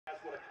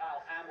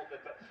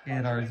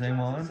Get our zoom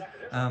on.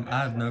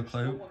 I have no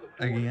clue.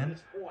 Again,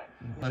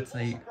 let's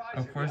see.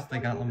 Of course, they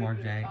got Lamar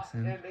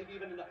Jackson,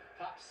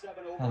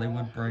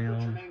 Hollywood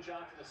Brown.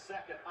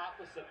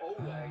 Oh,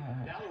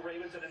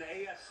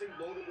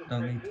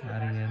 don't need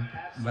tight end,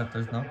 but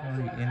there's not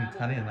really any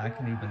tight end I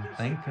can even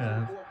think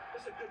of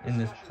in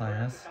this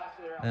class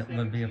that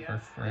would be a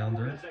first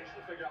rounder.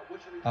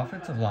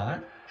 Offensive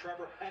line,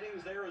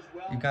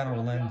 you got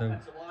Orlando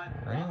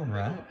Brown,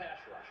 right?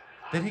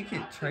 Did he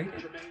get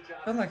traded?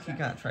 I feel like he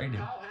got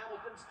traded.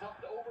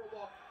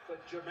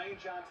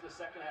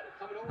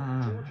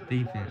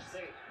 Defense.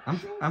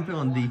 I'm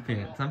feeling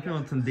defense. I'm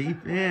feeling some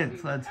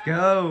defense. Let's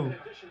go.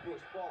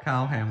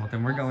 Kyle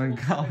Hamilton. We're going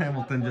Kyle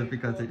Hamilton just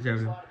because it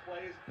showed him.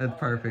 That's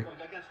perfect.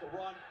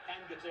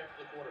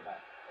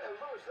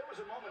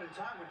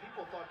 Time when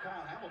people thought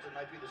Kyle Hamilton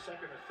might be the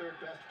second or third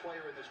best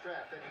player in this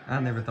draft. I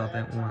never thought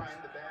that once.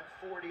 The bad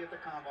 40 at the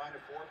combine,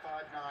 a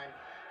 4.59,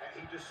 and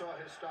he just saw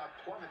his stock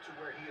plummet to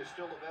where he is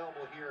still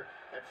available here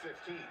at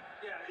 15.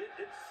 Yeah,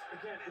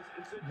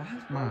 why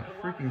is my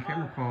freaking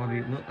camera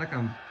quality look like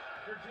I'm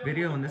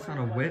videoing this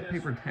on a wet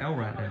paper towel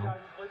right now?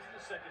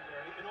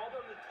 And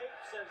although the tape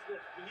says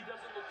that he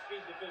doesn't look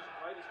speed deficient,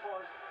 right, as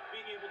far as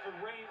being able to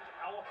range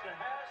out the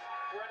hash.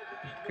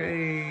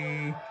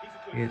 Okay,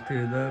 get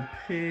to the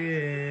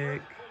pick.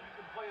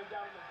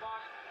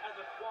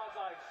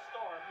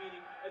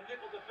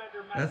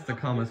 That's the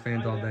calmest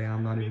fans all day.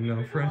 I'm not even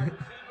going to front it.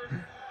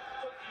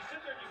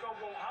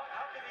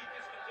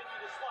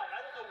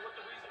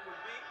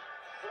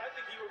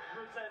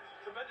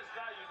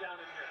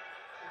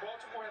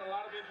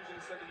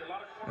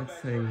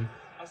 Let's see.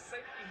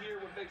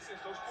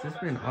 It's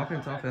just been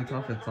offense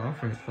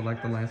for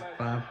like the last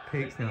 5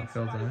 picks now, it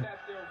feels like.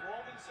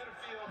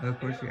 Of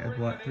course, you had,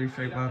 what, 3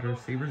 straight wide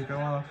receivers go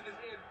off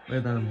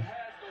with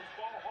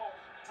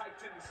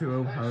 2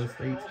 Ohio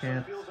State's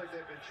cats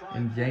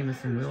and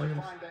Jameson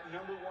Williams.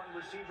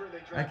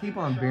 I keep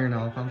on veering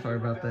off. I'm sorry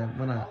about that.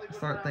 When I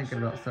start thinking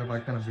about stuff, I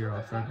kind of veer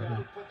off. Sorry about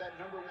that. Put that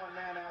number 1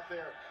 man out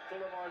there for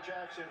Lamar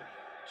Jackson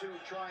to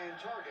try and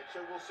target.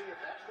 So we'll see if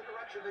that's the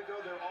direction they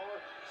go. There are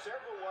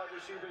several wide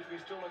receivers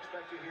we still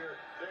expect to hear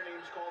their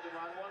names called in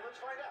round 1.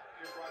 Let's find out.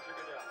 Here's Roger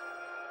Goodell.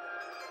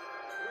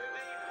 With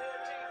the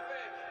 14th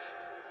pick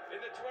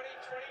in the 2022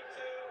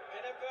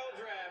 NFL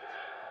Draft,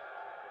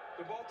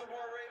 the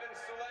Baltimore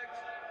Ravens select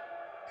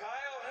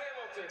Kyle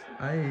Hamilton.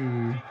 Hey,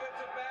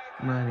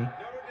 money.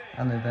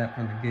 I know that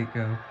from the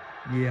get-go.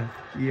 Yeah.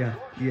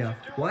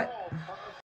 What?